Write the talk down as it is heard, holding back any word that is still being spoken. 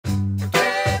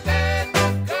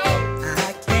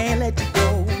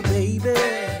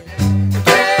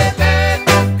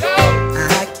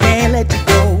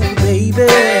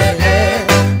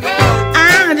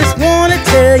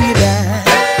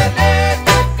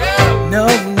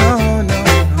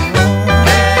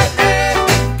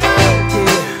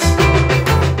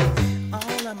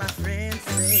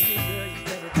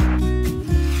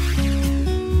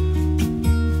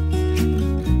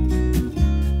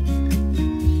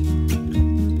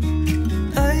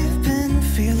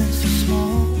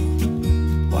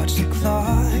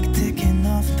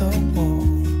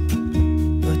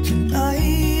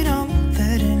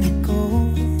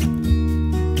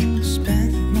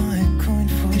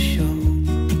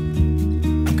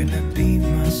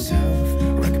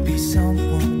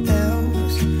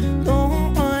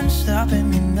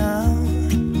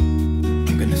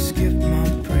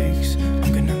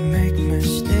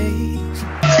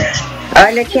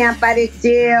Olha quem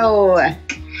apareceu.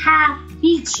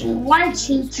 Happy to want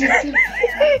you to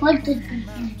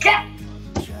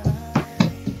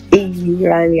Ih,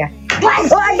 olha.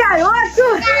 Oi, garoto!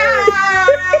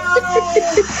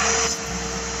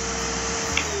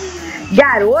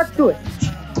 Garoto?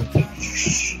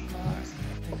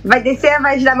 Vai descer?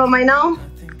 Vai ajudar a mamãe, não?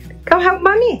 Come help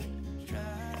mommy.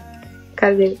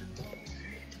 Cadê?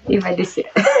 E vai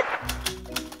descer.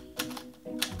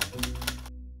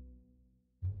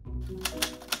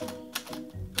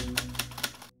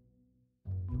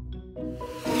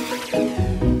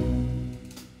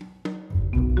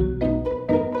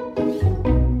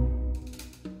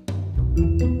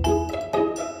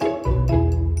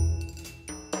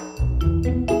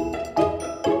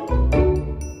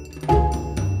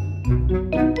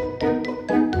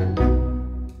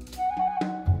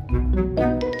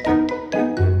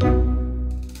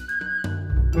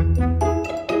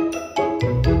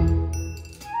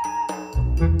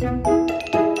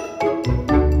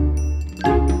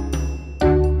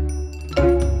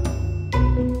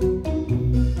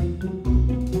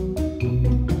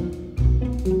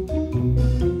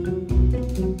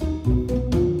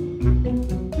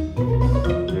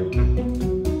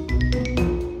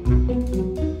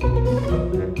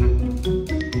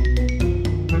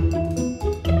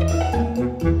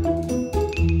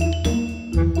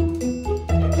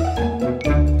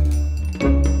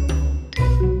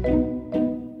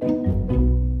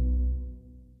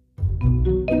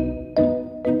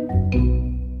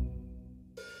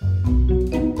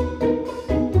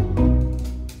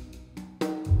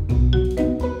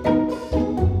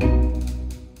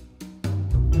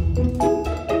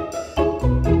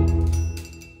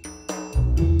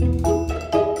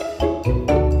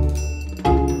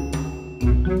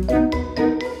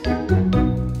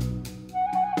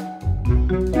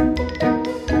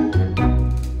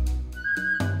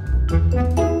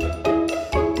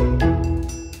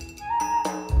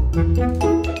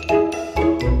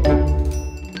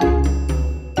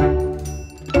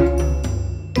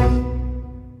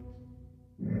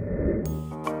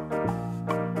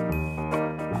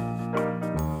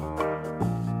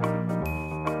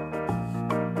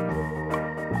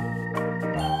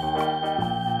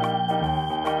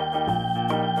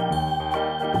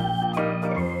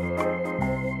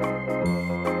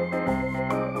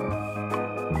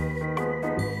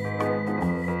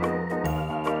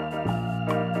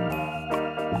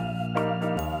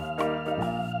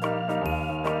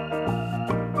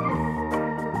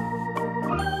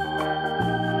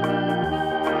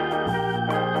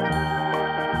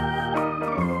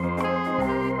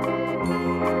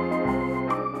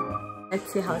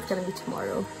 Let's see how it's gonna be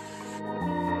tomorrow.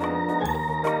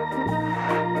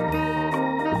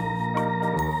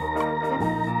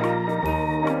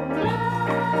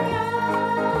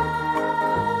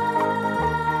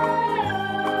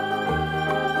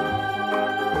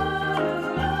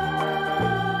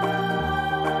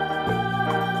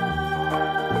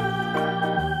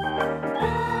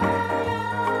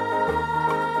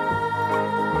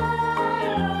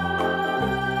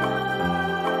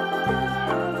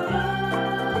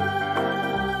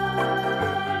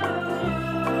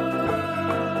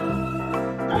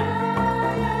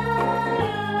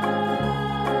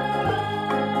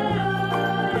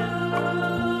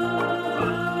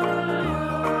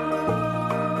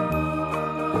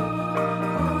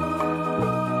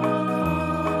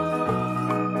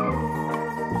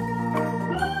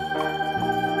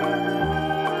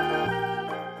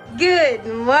 Good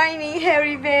morning,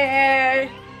 Hairy Bear.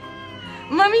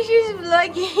 Mommy, she's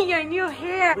vlogging your new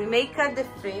hair. We may cut the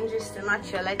fringes to not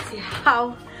sure. Let's see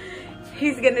how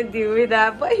he's gonna do with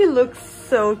that. But he looks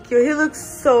so cute. He looks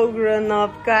so grown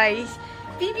up, guys.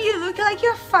 Baby, you look like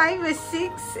you're 5 or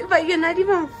 6, but you're not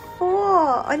even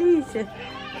 4. Olha isso.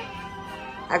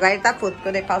 Agora ele tá puto porque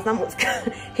eu dei pausa na música.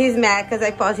 He's mad because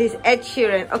I paused his Ed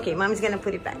Sheeran. Okay, Mommy's gonna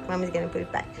put it back. Mommy's gonna put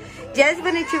it back. Just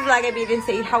wanted to vlog a bit and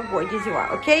say how gorgeous you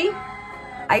are, okay?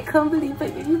 I can't believe my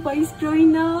baby boy is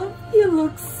growing up. He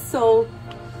looks so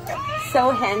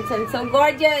handsome, so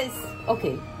gorgeous.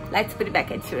 Okay, let's put it back,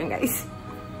 Ed Sheeran, guys.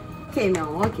 Okay,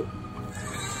 no, okay.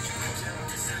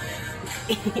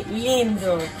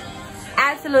 Lindo.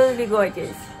 Absolutely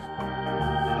gorgeous.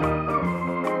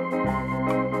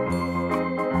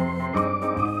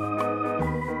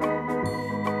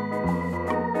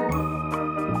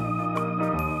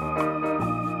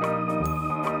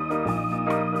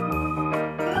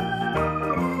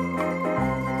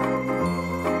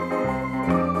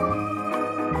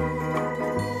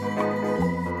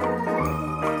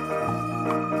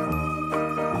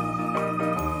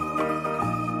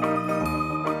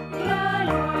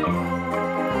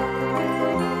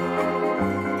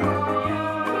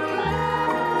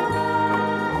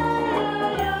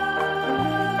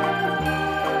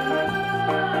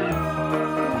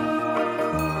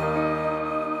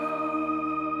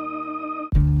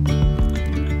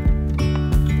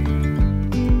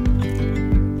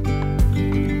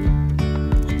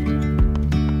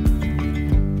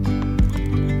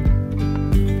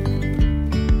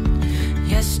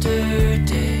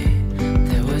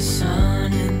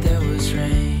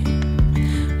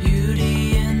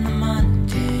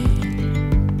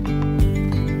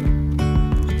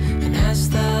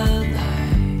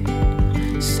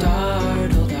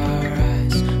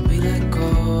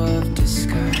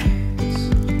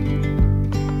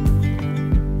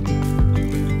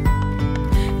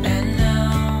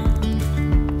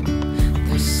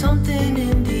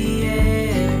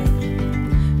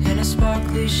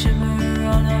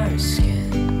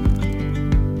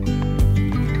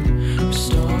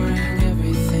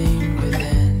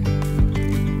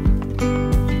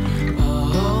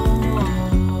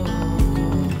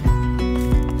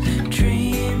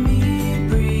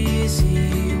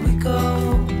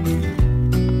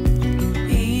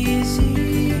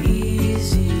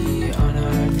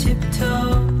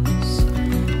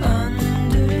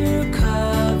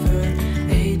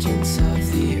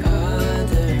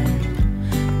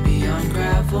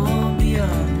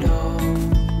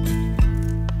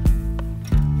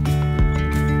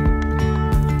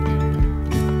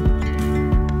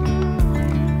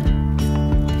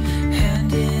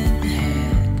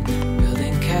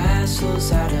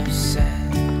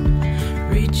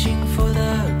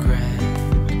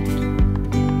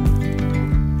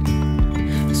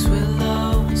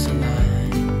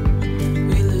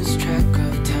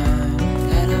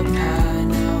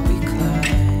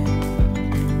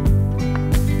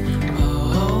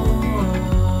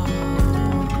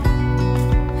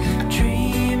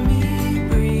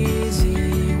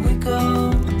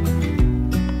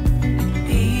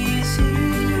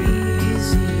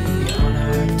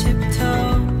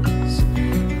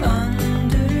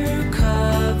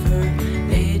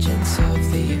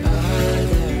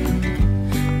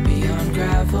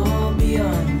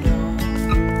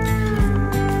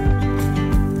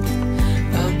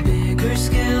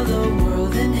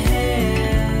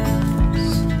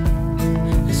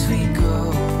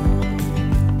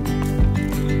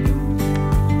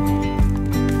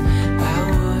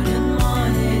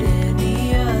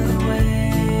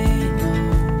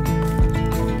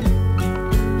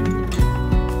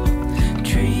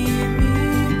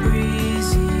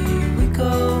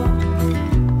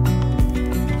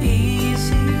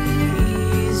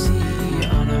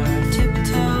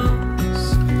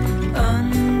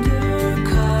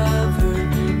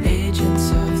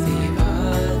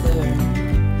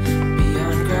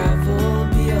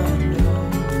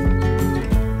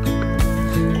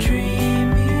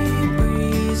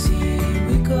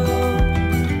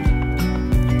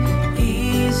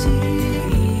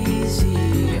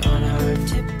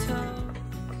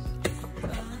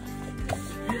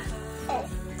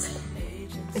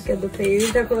 que eu dou pra ele,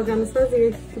 ele tá colocando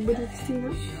sozinho. Que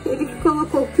bonitinho. Ele que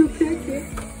colocou o piu-piu aqui.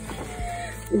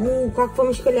 Qual que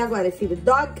vamos escolher agora, filho?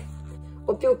 Dog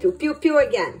ou piu-piu? Piu-piu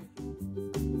again.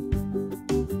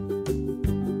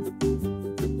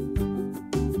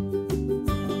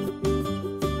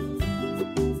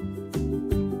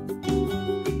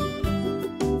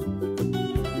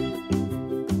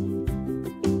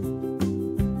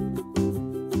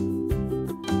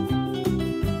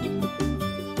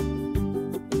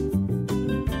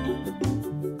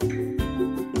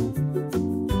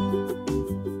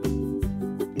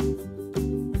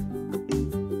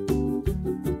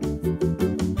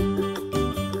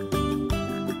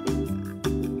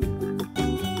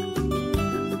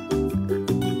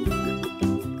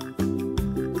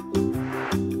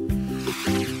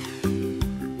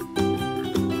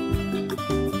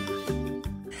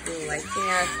 Liking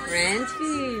our friend,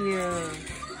 filho.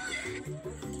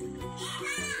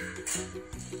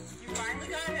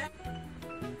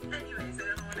 Anyways, I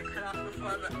don't want to cut off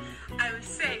before, but I was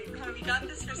saying, when we got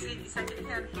this for Sadie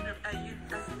secondhand at a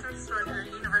thrift store near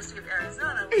University of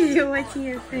Arizona. You're watching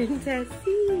your friend,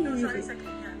 Tessie. No, sorry,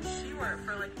 secondhand. She wore it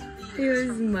for like 3 He years.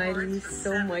 was smiling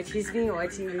so much. He's been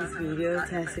watching this video,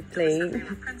 Tessie playing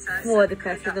for the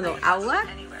past, I don't know, hour.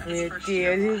 Meu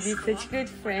Deus, he's such good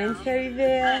friends, Harry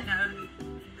Bear.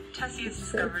 Tessie has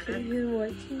So discovered cute, it. he's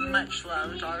watching. Much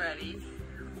loved already.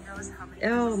 Who knows how many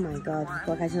Oh my God, vou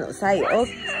colocar de novo. Saiu.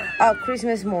 Oh,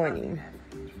 Christmas morning.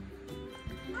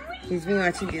 He's been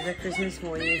watching this at Christmas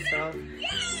morning, so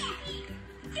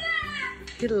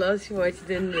he loves to watch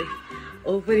the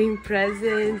opening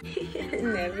present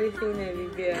and everything, Harry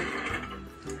Bear.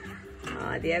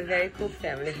 Oh, they are very cool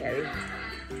family, Harry.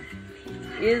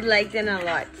 You like them a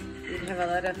lot. You have a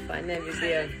lot of fun, Harry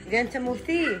Bear. Dentro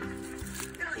Mufi?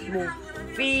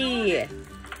 Mufi!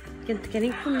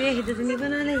 Querem comer, he doesn't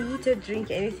even want to eat or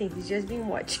drink anything. He's just been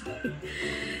watching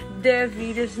their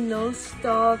videos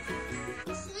non-stop.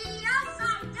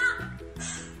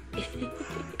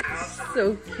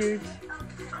 So cute.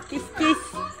 Kiss, kiss.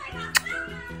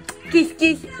 Kiss,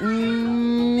 kiss.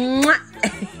 Mwah.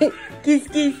 Kiss,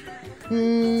 kiss.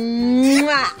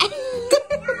 Mwah.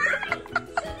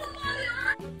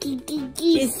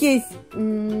 Kiss, kiss.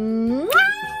 Mwah.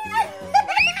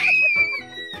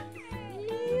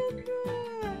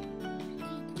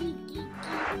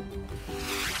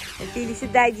 A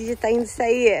felicidade de estar indo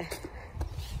sair.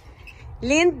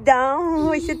 Lindão,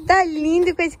 você tá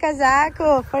lindo com esse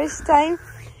casaco. First time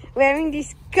wearing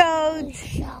this coat.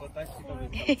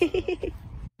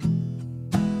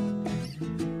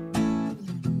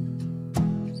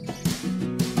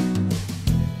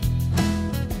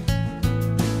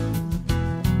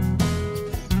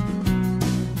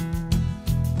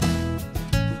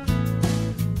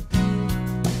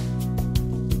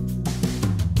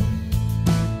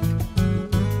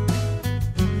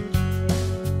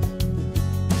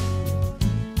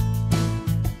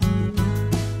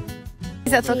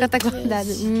 A touca tá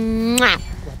guardada.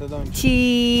 Guardada onde?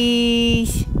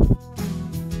 Cheese.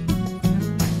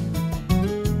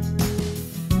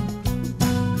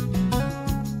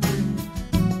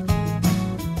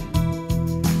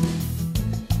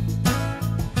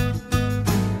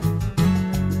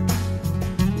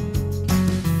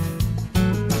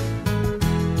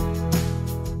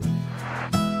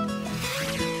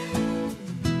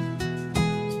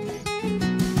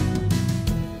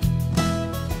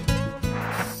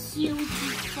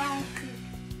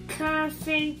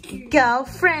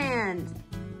 Girlfriend.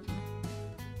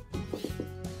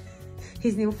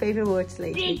 His new favorite words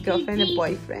lately. Girlfriend and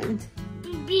boyfriend.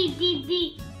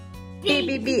 Baby.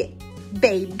 Baby.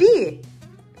 Baby.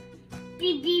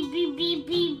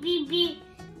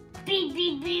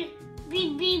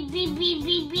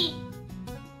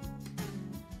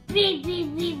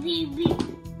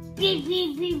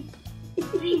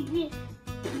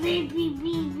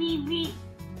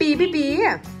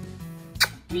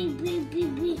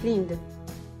 Lindo.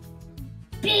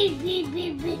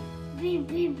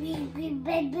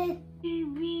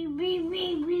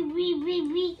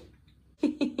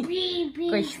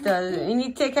 Gostoso. You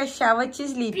need to take a shower to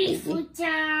sleep, baby.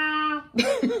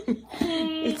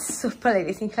 It's super late.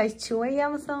 I think it's 2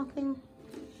 a.m. or something.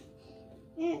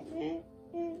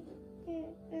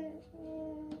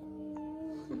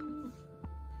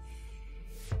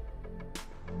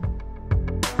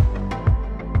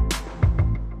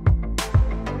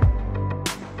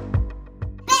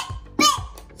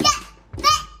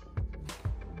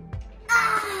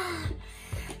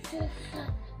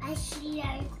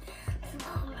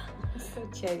 So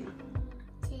cherry.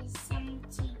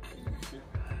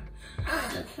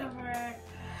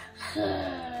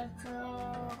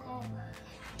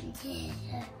 We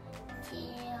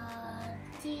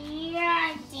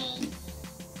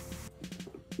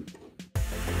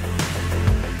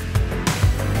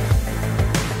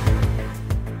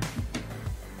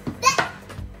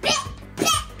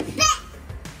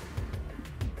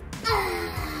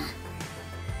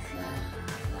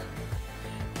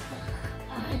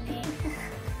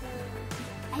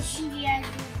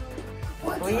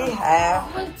have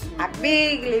a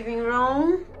big living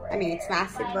room. I mean, it's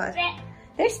massive, but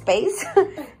there's space.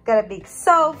 Got a big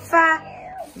sofa.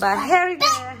 But Harry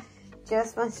Bear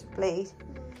just wants to play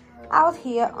out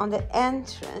here on the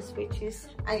entrance, which is,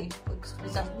 I need to put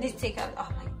this need to take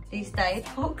out these diet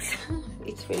cokes.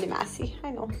 It's really messy,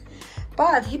 I know.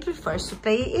 But he prefers to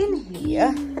play in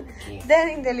here than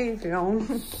in the living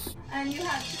room. And you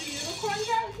have 2 unicorns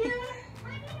out here?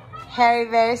 Harry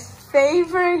Bear's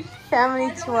favorite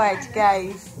family to watch,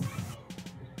 guys.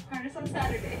 Harness on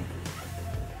Saturday.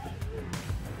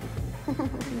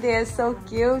 They are so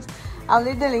cute. I'll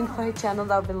leave the link for her channel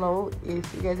down below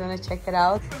if you guys want to check it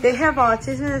out. They have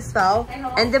autism as well.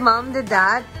 And the mom, the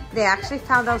dad, they actually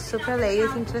found out super late. I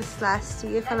think it was last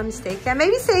year, if I'm not mistaken. I may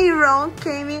be saying wrong,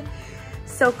 Kami,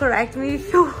 so correct me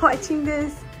if you're watching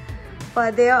this.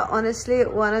 But they are honestly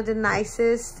one of the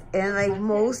nicest and like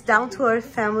most down-to-earth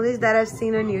families that I've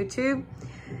seen on YouTube.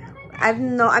 I've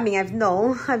known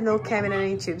Kevin on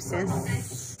YouTube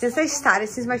since I started,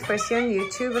 since my first year on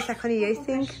YouTube, the second year I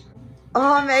think.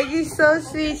 Oh, Maggie's so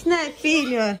sweet, né,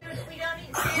 filho?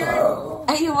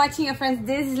 Are you watching your friends?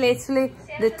 This is literally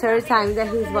the 3rd time that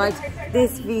he's watched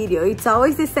this video. It's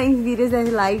always the same videos that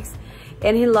he likes,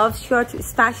 and he loves shorts,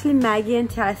 especially Maggie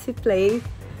and Chelsea play.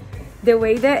 The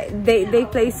way that they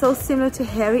play so similar to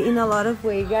Harry in a lot of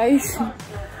ways, guys.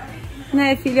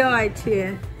 Né,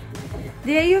 filhote?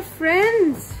 They are your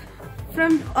friends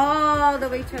from all the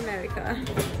way to America.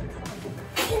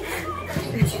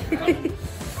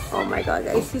 Oh my god,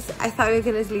 guys, I thought we were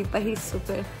gonna sleep, but he's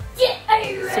super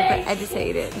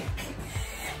agitated.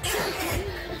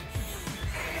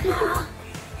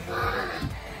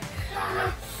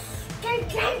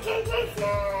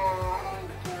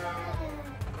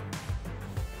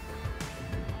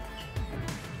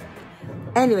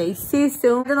 Anyway, see you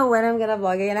soon. I don't know when I'm gonna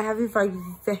vlog again. I have been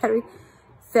vlogging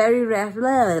very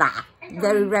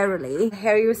rarely.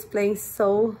 Harry was playing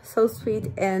so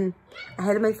sweet, and I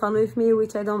had my phone with me,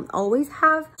 which I don't always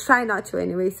have. Try not to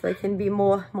anyway, so I can be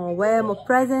more aware, more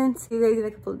present. See you guys in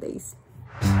a couple of days.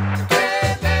 I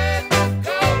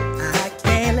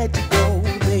can't let you go,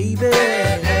 baby.